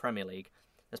Championship and the Premier League.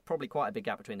 There's probably quite a big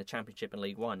gap between the Championship and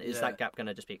League 1. Is that gap going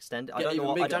to just be extended? I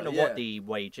don't know what the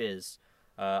wage is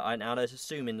I'd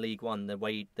assume in League One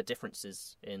the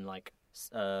differences in like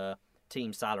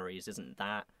team salaries isn't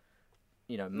that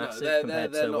massive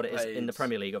compared to what it is in the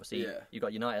Premier League. Obviously, you've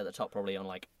got United at the top probably on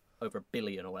like over $1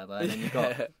 billion or whatever, and then you've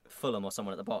got Fulham or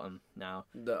someone at the bottom now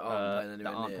that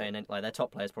aren't paying like their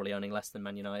top players probably earning less than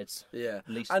Man United's. Yeah,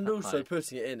 and also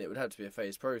putting it in, it would have to be a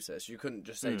phased process. You couldn't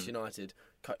just say to United,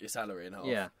 cut your salary in half.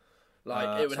 Yeah.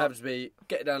 Like, it would have to be,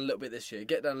 get it down a little bit this year,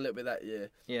 get it down a little bit that year.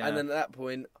 Yeah. And then at that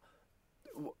point,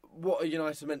 what are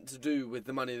United meant to do with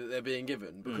the money that they're being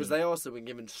given? Because they are still being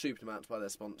given stupid amounts by their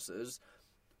sponsors.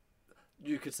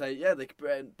 You could say, they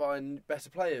could buy better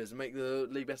players and make the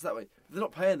league better that way. If they're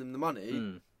not paying them the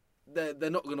money, they're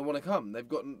not going to want to come.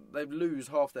 They lose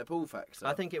half their pull factor.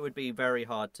 I think it would be very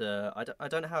hard to. I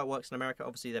don't know how it works in America.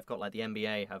 Obviously, they've got like the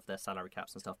NBA have their salary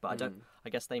caps and stuff, but I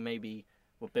guess they maybe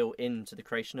were built into the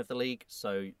creation of the league,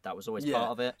 so that was always part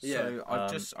of it. Yeah. So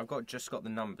I've just got the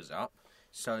numbers up.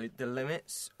 So the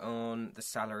limits on the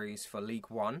salaries for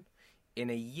League One in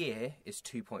a year is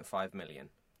 2.5 million.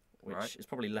 Which is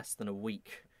probably less than a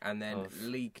week. And then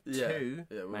League Two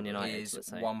Man United, is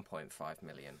 1.5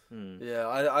 million. Yeah,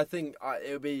 I think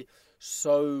it would be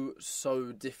so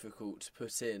difficult to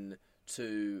put in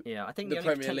to I think the the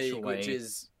Premier League, which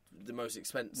is the most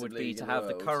expensive would league be to in have the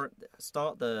world. the current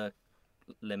start the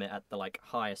limit at the like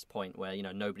highest point where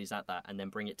nobody's at that, and then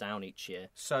bring it down each year.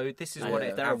 So this is and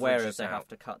what they're aware of. They have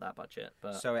to cut that budget.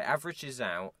 But so it averages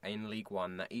out in League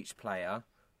One that each player,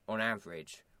 on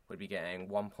average, would be getting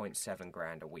 1.7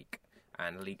 grand a week,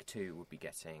 and League Two would be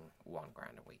getting $1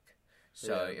 grand a week.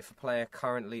 So if a player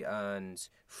currently earns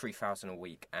 3,000 a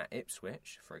week at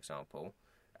Ipswich, for example,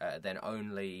 then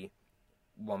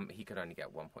he could only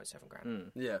get 1.7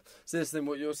 grand. Yeah. So this thing,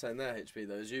 what you're saying there, HB,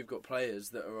 though, is you've got players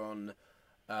that are on.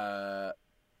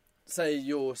 Say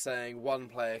you're saying one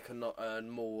player cannot earn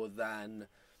more than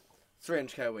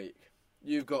 300k a week.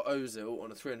 You've got Ozil on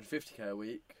a 350k a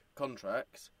week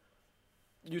contract.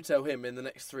 You tell him in the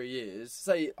next 3 years,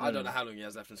 say, I don't know how long he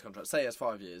has left in his contract, say he has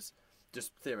 5 years,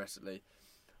 just theoretically,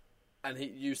 and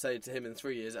you say to him in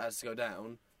 3 years it has to go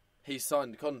down, he's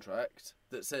signed a contract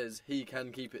that says he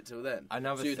can keep it till then.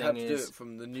 Another so you'd thing have to do is it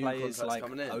from the new players contracts like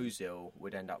coming in. Ozil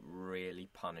would end up really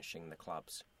punishing the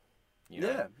clubs.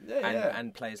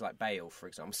 And players like Bale, for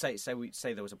example. Say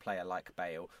there was a player like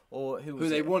Bale, or who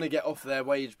they want to get off their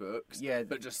wage books,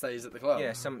 but just stays at the club.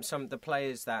 Yeah, some the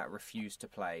players that refuse to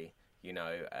play,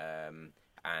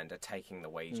 and are taking the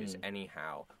wages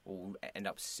anyhow, will end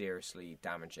up seriously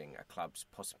damaging a club's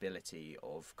possibility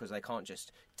of, because they can't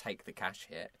just take the cash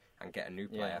hit and get a new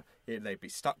player. They'd be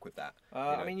stuck with that.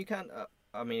 I mean, you can't.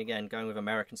 Again, going with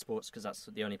American sports, because that's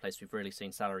the only place we've really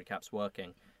seen salary caps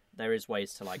working. There is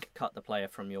ways to cut the player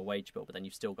from your wage bill, but then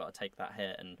you've still got to take that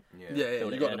hit and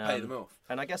you've got to pay them off.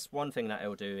 And I guess one thing that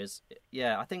it'll do is,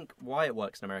 I think why it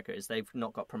works in America is they've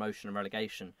not got promotion and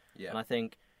relegation. Yeah. And I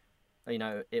think,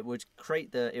 it would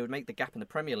it would make the gap in the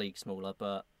Premier League smaller,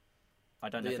 but I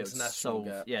don't know if it would solve.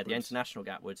 The international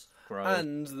gap would grow,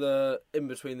 and the in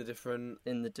between the different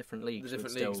leagues,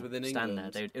 within stand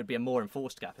England. There. It would be a more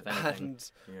enforced gap, if anything.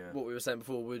 And what we were saying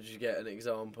before, would you get an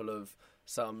example of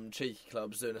some cheeky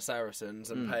clubs doing a Saracens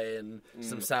and paying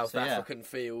some South African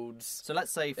fields? So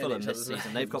let's say Fulham this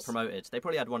season, they've got promoted. They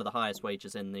probably had one of the highest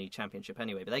wages in the Championship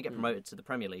anyway, but they get promoted to the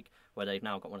Premier League, where they've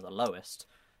now got one of the lowest.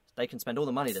 They can spend all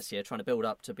the money this year trying to build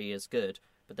up to be as good,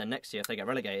 but then next year, if they get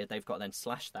relegated, they've got to then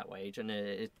slash that wage, and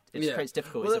it creates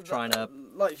difficulties of trying to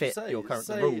fit your current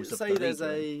rules of the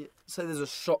league. Say there's a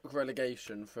shock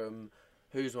relegation from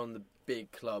who's one of the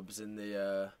big clubs in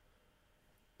the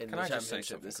Can I just say Championship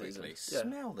something this quickly?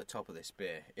 season. Smell the top of this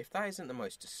beer. If that isn't the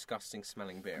most disgusting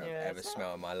smelling beer I've ever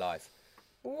smelled in my life,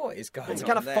 what is going on It's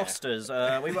kind of there? Foster's.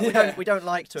 We don't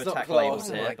like to attack not labels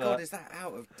class. Oh here. my god, is that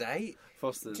out of date?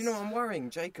 Foster's. Do you know what I'm worrying?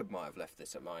 Jacob might have left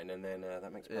this at mine, and then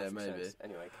that makes perfect maybe. sense.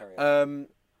 Anyway, carry on.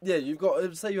 You've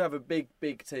got, say you have a big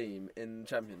team in the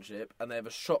Championship and they have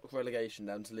a shock relegation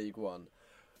down to League One.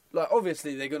 Like,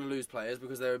 obviously they're going to lose players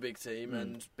because they're a big team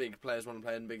and big players want to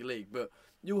play in a big league, but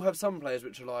you'll have some players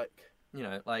which are like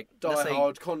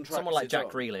die-hard contracts. Someone like Jack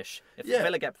Grealish. If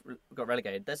Villa got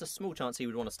relegated, there's a small chance he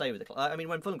would want to stay with the club. I mean,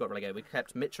 when Fulham got relegated, we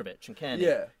kept Mitrovic and Kearney,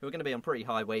 who were going to be on pretty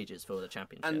high wages for the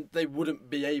Championship. And they wouldn't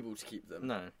be able to keep them.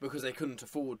 No. Because they couldn't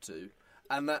afford to.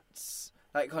 And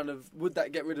would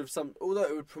that get rid of some, although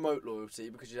it would promote loyalty,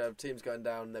 because you'd have teams going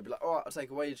down and they'd be like, all right, I'll take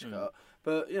a wage cut.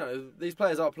 But, these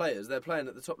players are players. They're playing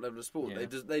at the top level of sport. Yeah.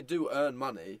 They do earn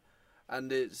money.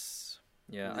 And it's...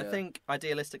 Yeah, I think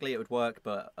idealistically it would work,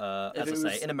 but as I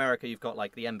say, in America you've got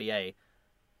like the NBA.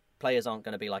 Players aren't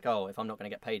going to be like, if I'm not going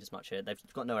to get paid as much here, they've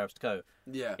got nowhere else to go.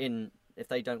 Yeah. If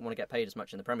they don't want to get paid as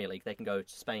much in the Premier League, they can go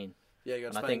to Spain Yeah, you got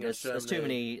and Spain, I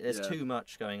think there's too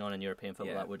much going on in European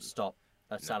football that would stop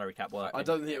a salary cap working. I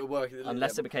don't think it would work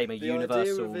unless it became a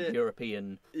universal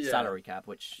European salary cap,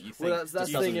 which you think. Well,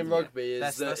 that's the thing in rugby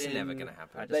is that's never going to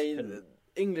happen.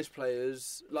 English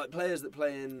players, like players that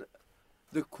play in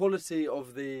the quality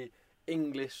of the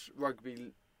English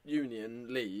rugby union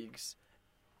leagues,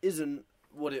 isn't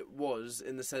what it was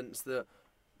in the sense that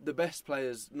the best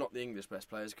players, not the English best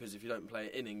players, because if you don't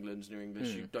play in England and you're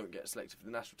English, you don't get selected for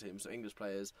the national team, so English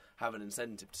players have an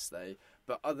incentive to stay.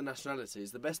 But other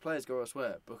nationalities, the best players go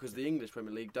elsewhere because the English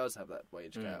Premier League does have that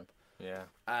wage cap. Yeah.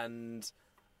 And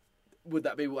would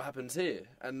that be what happens here?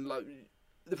 And like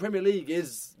the Premier League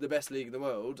is the best league in the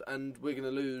world, and we're going to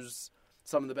lose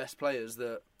some of the best players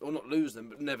that, or not lose them,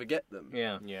 but never get them.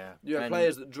 Yeah. You have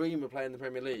players that dream of playing in the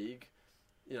Premier League.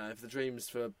 You know, if the dream's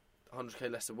for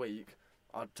 100k less a week,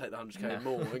 I'd take the 100k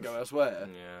more and go elsewhere.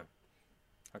 Yeah,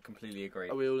 I completely agree.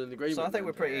 Are we all in agreement? So I think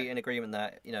we're pretty in agreement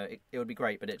that it would be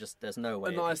great, but there's no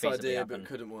way. A nice idea, happen. but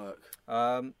couldn't work.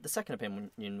 The second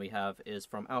opinion we have is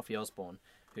from Alfie Osborne,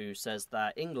 who says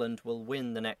that England will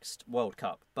win the next World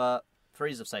Cup, but for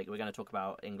ease of sake, we're going to talk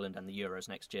about England and the Euros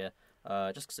next year,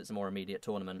 just because it's a more immediate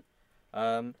tournament.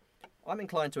 I'm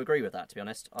inclined to agree with that, to be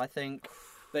honest. I think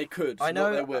they could. I know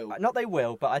not they will. Not they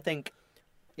will, but I think.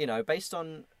 Based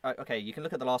on... okay, you can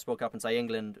look at the last World Cup and say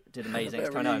England did amazing to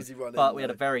turn home, but we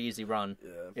had a very easy run.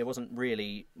 Yeah. It wasn't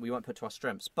really... We weren't put to our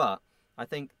strengths, but I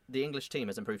think the English team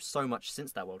has improved so much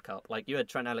since that World Cup. Like, you had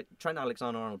Trent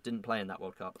Alexander-Arnold didn't play in that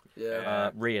World Cup.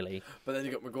 Yeah. Really. But then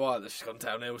you got Maguire that's just gone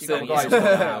downhill. You got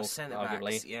Maguire who's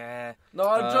arguably. Yeah. No,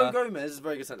 Joe Gomez is a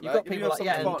very good centre-back. You've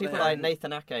got people like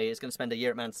Nathan Ake is going to spend a year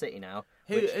at Man City now,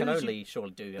 which can only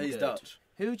surely do him He's good. Dutch.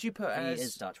 Who would you put as... He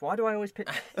is Dutch. Why do I always pick...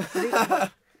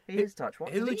 He is Dutch.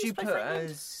 Who would you put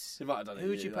as... Who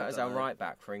would you put as our right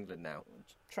back for England now?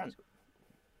 Trent.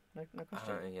 No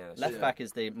question. Left back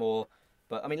is the more...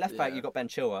 But, I mean, left back, you've got Ben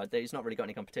Chilwell. He's not really got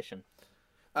any competition.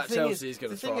 At Chelsea, he's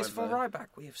going to thrive. The thing is, for right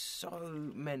back, we have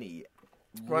so many...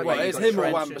 It's him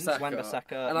or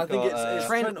Wan-Bissaka. And I think it's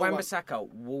Trent, Wan-Bissaka,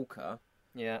 Walker...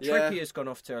 Yeah. Trippier's gone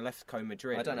off to Atletico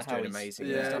Madrid. I don't know how doing amazing.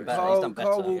 He's done better.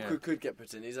 Carl Walker could get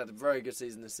put in. He's had a very good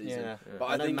season this season. Yeah.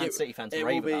 But I think Man City fans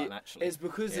rave about him, actually. It's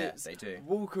because they do.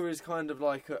 Walker is kind of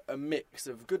like a mix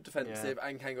of good defensive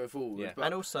and can go forward. Yeah.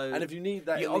 But, and if you need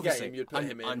that in the game, you'd put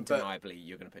him in. Undeniably,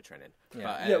 you're going to put Trent in.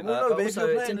 But if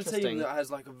you're playing a team that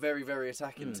has like a very, very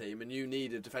attacking team and you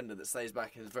need a defender that stays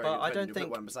back and is very good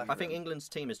defender, I think England's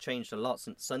team has changed a lot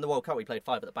since. So in the World Cup, we played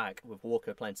 5 at the back with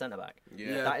Walker playing centre back.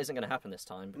 Yeah. That isn't going to happen this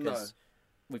time because.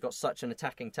 We've got such an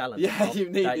attacking talent. Yeah, you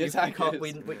need the attackers.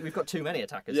 We've got too many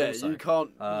attackers. Yeah, also. you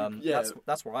can't.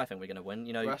 That's why I think we're going to win.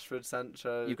 You know, Rashford,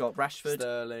 Sancho. You've got Rashford,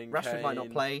 Sterling. Rashford Kane. might not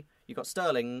play. You've got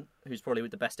Sterling, who's probably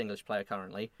the best English player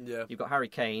currently. Yeah. You've got Harry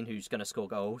Kane, who's going to score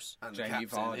goals. And Jamie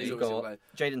Vardy. You've got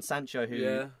Jadon Sancho,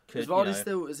 who could. Is Vardy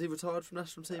still? Is he retired from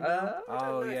national team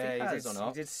now?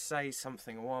 He did say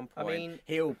something at one point. I mean,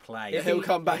 he'll play. He'll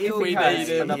come back if we need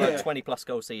him. Another 20-plus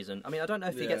goal season. I mean, I don't know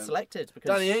if he gets selected because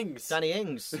Danny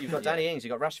Ings. You've got Danny Ings. You've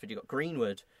got Rashford. You've got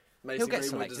Greenwood. He'll get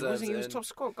selected. Wasn't he? He was top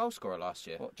goal scorer last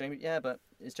year. But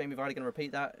is Jamie Vardy going to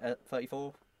repeat that at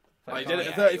 34? He did it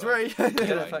at 33. He did it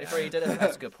at 33. He did it.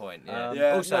 That's a good point.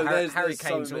 Also, Harry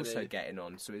Kane's also getting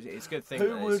on, so it's a good thing.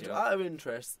 Who would, out of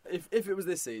interest, if it was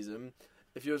this season,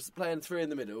 if you're playing 3 in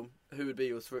the middle, who would be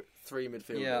your 3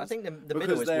 midfielders? Yeah, I think the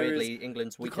middle is weirdly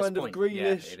England's weakest point.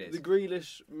 The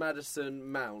Grealish,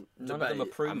 Maddison, Mount None debate. of them are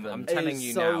proven. I'm telling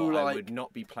you now, I would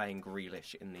not be playing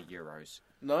Grealish in the Euros.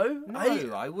 No,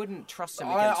 I wouldn't trust him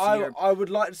against Europe. I would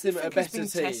like to see him at a better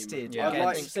team. I'd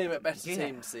like to see him at a better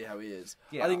team to see how he is.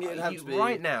 Yeah, I think it'd have to be...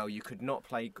 Right now, you could not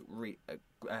play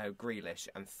Grealish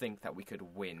and think that we could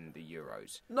win the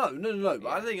Euros. No.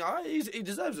 But I think he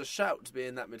deserves a shout to be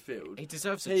in that midfield. He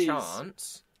deserves a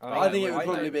chance. I think it would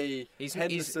probably be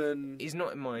Henderson. He's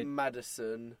not in my...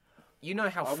 Madison. You know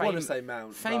how I want to say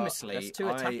Mount. Famously, too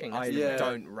attacking, I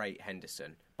don't rate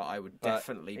Henderson. But I would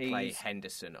definitely play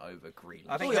Henderson over Grealish.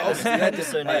 I think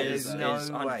Henderson is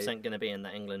 100% going to be in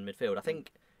that England midfield. I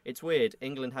think it's weird.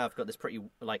 England have got this pretty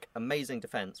amazing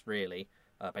defence, really,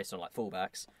 based on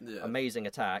fullbacks. Yeah. Amazing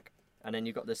attack, and then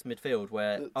you've got this midfield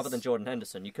where, other than Jordan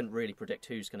Henderson, you couldn't really predict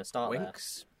who's going to start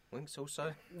Winks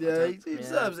also. Yeah, he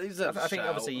deserves. I think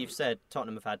obviously you've said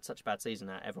Tottenham have had such a bad season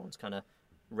that everyone's kind of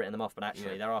written them off, but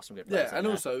actually there are some good players. Yeah, and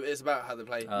also it's about how they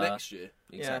play next year.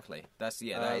 Exactly. That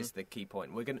is the key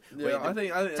point. We're gonna. I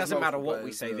think it doesn't matter what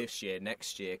we say this year.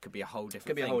 Next year could be a whole different.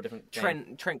 Could be a whole different.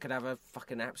 Trent could have a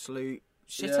fucking absolute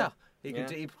shitter. He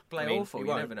could play I mean, awful. he You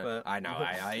won't, never know. but- I know.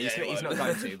 He's not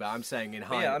going to. But I'm saying in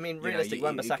high. Yeah, I mean, realistically,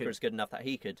 Wan-Bissaka is good enough that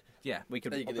he could. Yeah, we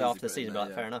could He can after the easily season put be in like,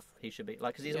 there, fair enough. He should be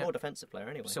because he's a more defensive player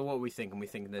anyway. So what are we thinking? We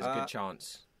thinking there's a good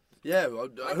chance. Yeah, well,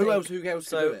 who else can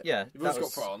do it? Yeah, You've also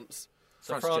got France.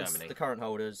 So France, Germany. The current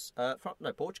holders.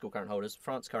 Portugal current holders.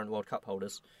 France current World Cup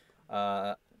holders.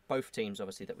 Both teams,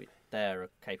 obviously, they're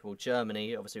capable.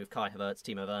 Germany, obviously, with Kai Havertz,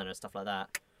 Timo Werner, stuff like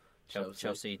that.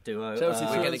 Chelsea duo. Chelsea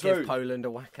we're going to give Poland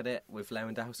a whack at it with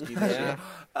Lewandowski. Yeah.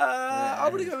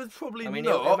 I'm going to go with probably I mean,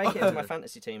 not. He'll make it into my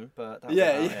fantasy team, but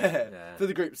for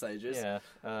the group stages. Yeah.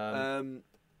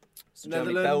 So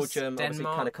Netherlands, Germany, Belgium, Denmark obviously,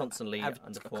 kind of constantly have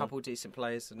underperform. a couple of decent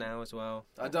players now as well.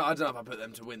 I don't know if I put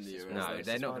them to win the Euros. No,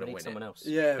 they're not going to win someone it. else.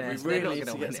 Yeah, Yes, we they're really not need to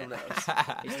gonna get win someone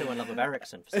else. He's still in love with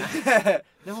Ericsson. For some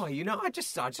No, I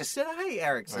just said I hate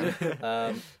Ericsson.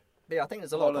 but yeah, I think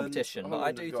there's a lot of Holland- competition, but I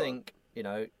Holland do have got- think,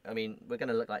 I mean, we're going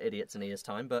to look like idiots in a year's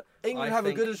time, but England I have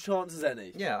think, as good a chance as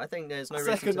any. Yeah, I think there's no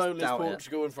Second reason to only is doubt it.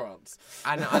 Portugal and France.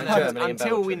 And Germany and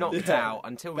until we Belgium. knocked out,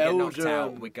 until we get knocked out,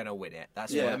 Belgium. we're going to win it.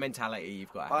 That's Yeah. what the mentality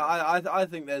you've got to have. I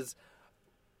think there's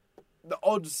the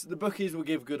odds. The bookies will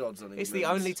give good odds on England. It's the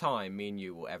only time me and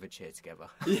you will ever cheer together.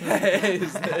 Yeah, it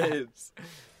is. It is.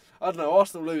 I don't know.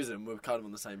 Arsenal losing, we're kind of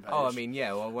on the same page. Oh, I mean,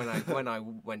 yeah. Well, when I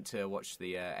went to watch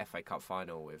the FA Cup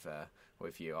final with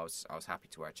you, I was happy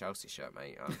to wear a Chelsea shirt,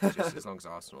 mate. Just as long as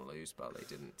Arsenal lose, but they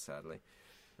didn't, sadly.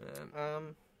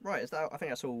 Right, I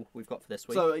think that's all we've got for this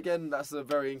week. So again, that's a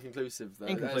very inconclusive. Though.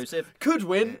 Inconclusive. Could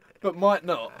win, but might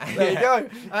not. There you go.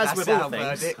 As That's with all our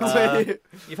things, verdict.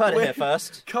 you've heard it here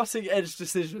first. Cutting edge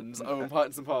decisions on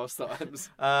Pints and Pastimes.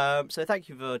 So thank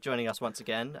you for joining us once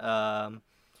again.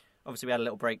 Obviously, we had a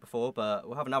little break before, but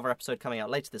we'll have another episode coming out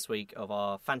later this week of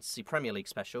our Fantasy Premier League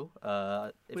special.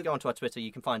 If you go onto our Twitter,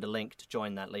 you can find a link to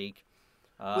join that league.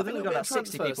 I think we've got about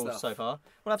 60 people so far.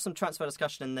 We'll have some transfer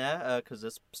discussion in there because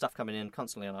there's stuff coming in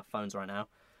constantly on our phones right now.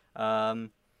 So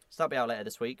that'll be out later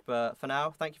this week. But for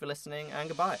now, thank you for listening and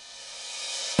goodbye.